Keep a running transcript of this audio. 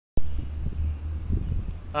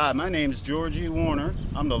Hi, my name's Georgie Warner.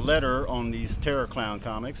 I'm the letterer on these Terror Clown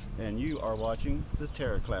comics, and you are watching the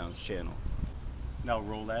Terror Clowns channel. Now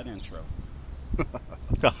roll that intro.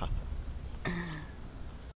 To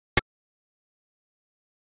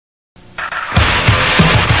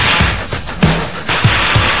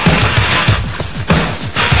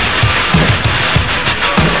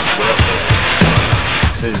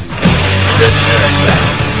the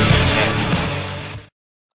TERRORKLOWNS channel.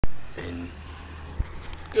 And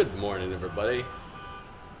good morning, everybody.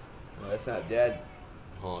 Well, that's not Dad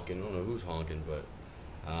honking. I don't know who's honking, but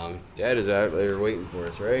Dad is out there waiting for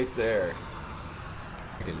us right there.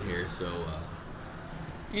 In here, so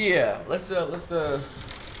yeah, let's we're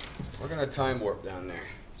gonna time warp down there.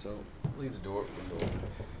 So leave the door window open.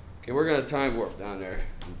 Okay, we're gonna time warp down there.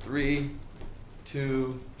 In 3,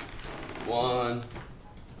 2, 1.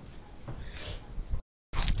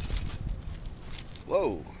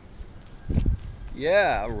 Whoa.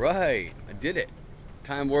 Yeah, right. I did it.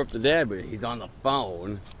 Time warp to Dad, but he's on the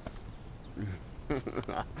phone.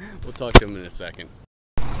 We'll talk to him in a second.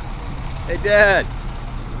 Hey, Dad.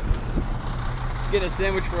 Get a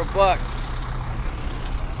sandwich for $1.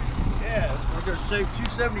 Yeah, we're gonna save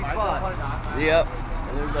 $2.75. Yep.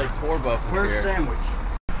 And there's like tour buses First here. sandwich.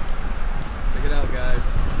 Check it out, guys.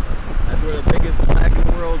 That's where the biggest pack in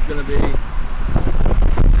the world's gonna be.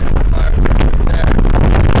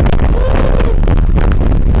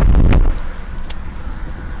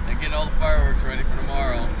 And getting all the fireworks ready for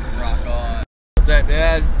tomorrow. Rock on. What's that,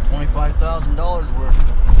 Dad? $25,000 worth.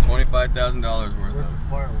 $25,000 worth of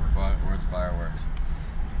fireworks.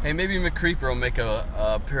 Hey, maybe McKREEPER will make a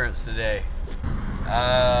appearance today.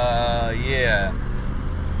 Yeah.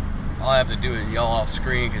 All I have to do is yell off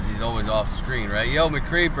screen because he's always off screen, right? Yo,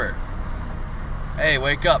 McKREEPER. Hey,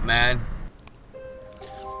 wake up, man.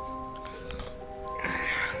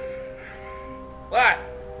 What?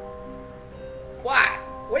 What?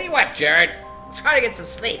 What do you want, Jared? I'm trying to get some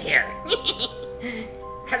sleep here.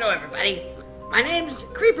 Hello, everybody. My name's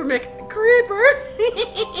McKREEPER.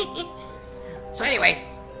 So anyway,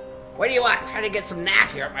 what do you want? I'm trying to get some nap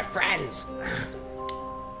here with my friends.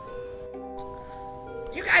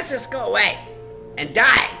 You guys just go away and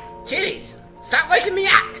die. Jeez, stop waking me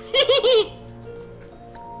up.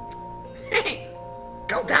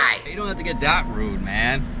 Go die. You don't have to get that rude,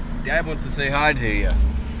 man. Dad wants to say hi to you.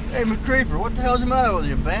 Hey, McKREEPER, what the hell's the matter with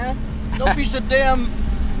you, man? Don't be so damn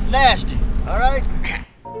nasty, alright?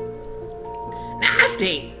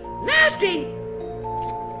 Nasty? Nasty?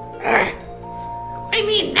 What do you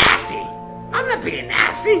mean nasty? I'm not being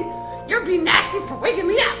nasty. You're being nasty for waking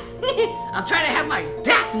me up. I'm trying to have my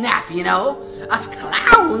death nap, you know? Us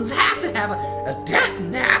clowns have to have a death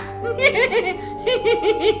nap.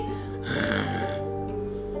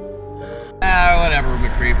 Whatever,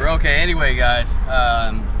 McKREEPER. Okay, anyway, guys.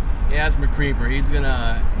 Yeah, it's McKREEPER.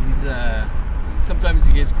 Sometimes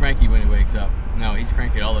he gets cranky when he wakes up. No, he's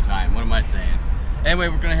cranky all the time. What am I saying? Anyway,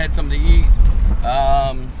 we're gonna have something to eat.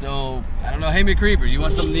 So, I don't know. Hey, McKREEPER, you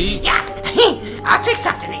want something to eat? Yeah, I'll take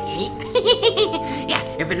something to eat. Yeah,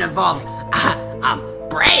 if it involves,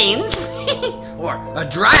 brains, or a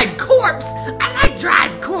dried corpse. I like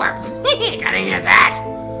dried corpse. Gotta hear that.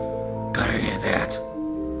 Gotta hear that.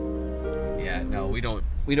 Yeah, no, we don't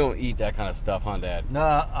eat that kind of stuff, huh, Dad?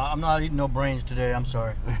 Nah, I'm not eating no brains today, I'm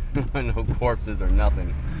sorry. No corpses or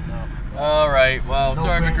nothing. No. All right, well, No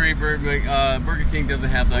sorry, brains. McKREEPER, but Burger King doesn't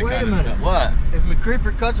have that Wait kind a of minute. stuff. What? If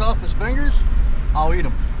McKREEPER cuts off his fingers, I'll eat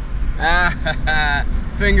them.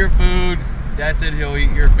 Finger food. Dad said he'll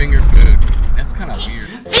eat your finger food. That's kind of weird.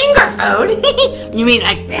 Finger food? You mean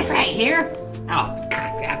like this right here? Oh,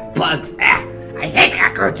 God, that bugs. I hate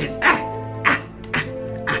cockroaches.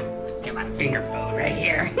 Get my finger food right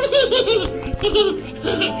here.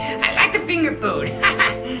 I like the finger food.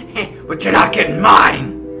 But you're not getting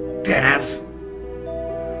mine, Dennis.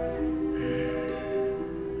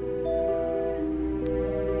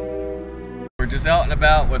 We're just out and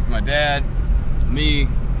about with my dad, me,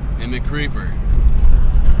 and McKREEPER.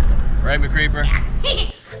 Right, McKREEPER?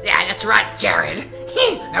 Yeah, that's right, Jared.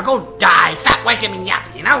 Now go die. Stop waking me up,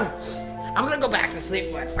 you know? I'm gonna go back to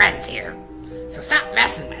sleep with my friends here. So stop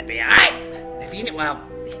messing with me, alright? If you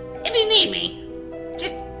need me,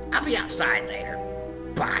 I'll be outside later.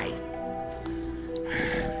 Bye.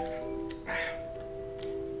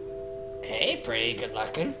 Hey, pretty good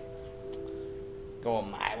looking. Going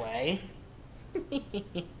my way.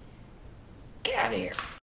 Get out of here.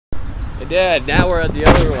 Hey, Dad, now we're at the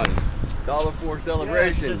other one. $1.04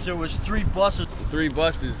 celebration. Yeah, since there was 3 buses. 3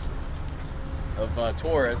 buses of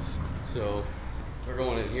tourists, so we're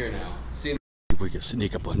going in here now. We can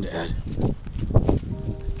sneak up on Dad.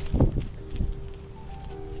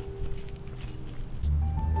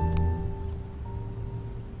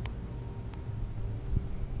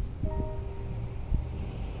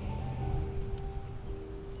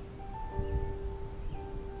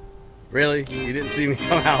 Really? You didn't see me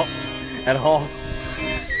come out at all?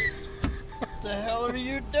 What the hell are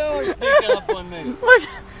you doing sneaking up on me?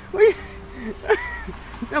 What?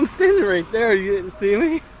 I'm standing right there. You didn't see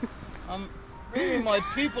me? I'm reading my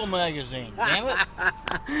People magazine, damn it.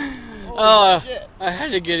 Oh, shit. I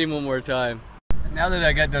had to get him one more time. Now that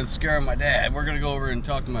I got done scaring my dad, we're going to go over and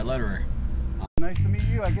talk to my letterer. Nice to meet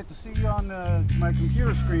you. I get to see you on my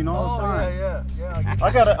computer screen all the time. Yeah.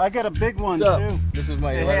 I got a big one What's up? too. This is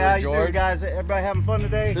my Hey, letterer, how you George. doing, guys? Everybody having fun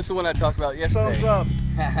today? This is the one I talked about yesterday. Thumbs up.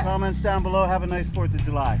 Comments down below. Have a nice 4th of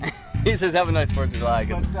July. He says, have a nice 4th of July,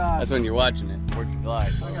 because But, that's when you're watching it, 4th of July.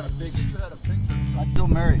 So. I got a big. I'm still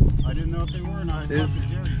married. I didn't know if they were or not. I talked to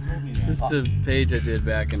Jerry. He told me that. This is the page I did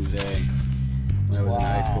back in the day when I was in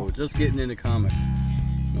high school, just getting into comics.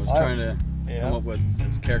 I was trying to come up with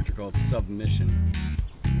this character called Submission.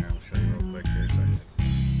 Here, I'll show you real quick here.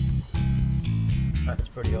 That's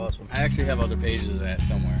pretty awesome. I actually have other pages of that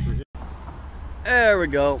somewhere. There we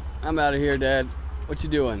go. I'm out of here, Dad. What you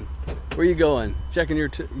doing? Where you going? Checking your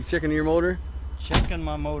motor? Checking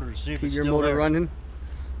my motor to see if Keep it's your still motor there. running.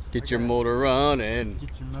 Get your motor running.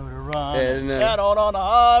 Get your motor running. And, Head on the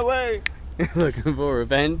highway. Looking for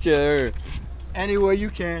adventure. Any way you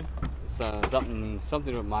can. Something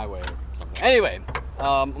with my way or something. Anyway,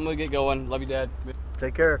 I'm gonna get going. Love you, Dad.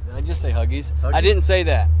 Take care. Did I just say huggies? Huggies? I didn't say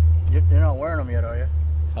that. You're not wearing them yet, are you?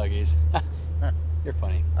 Huggies. You're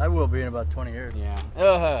funny. I will be in about 20 years.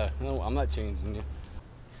 Yeah. No, I'm not changing you.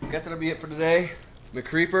 I guess that'll be it for today.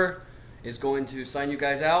 McKREEPER is going to sign you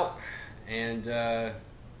guys out, and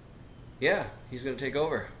yeah, he's gonna take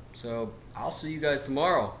over. So I'll see you guys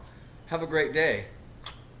tomorrow. Have a great day.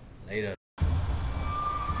 Later.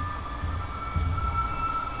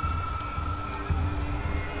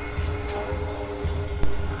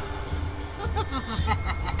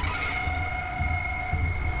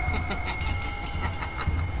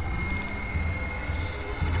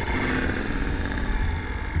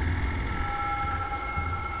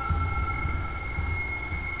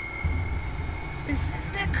 This is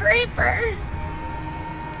the Creeper.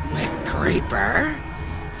 McKREEPER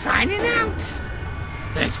signing out.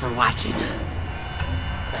 Thanks for watching the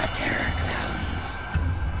TERRORKLOWNS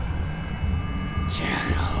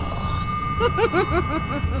channel.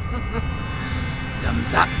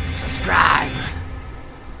 Thumbs up, subscribe,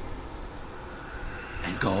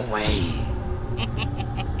 and go away.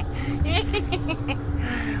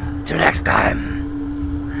 Till next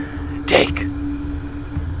time, take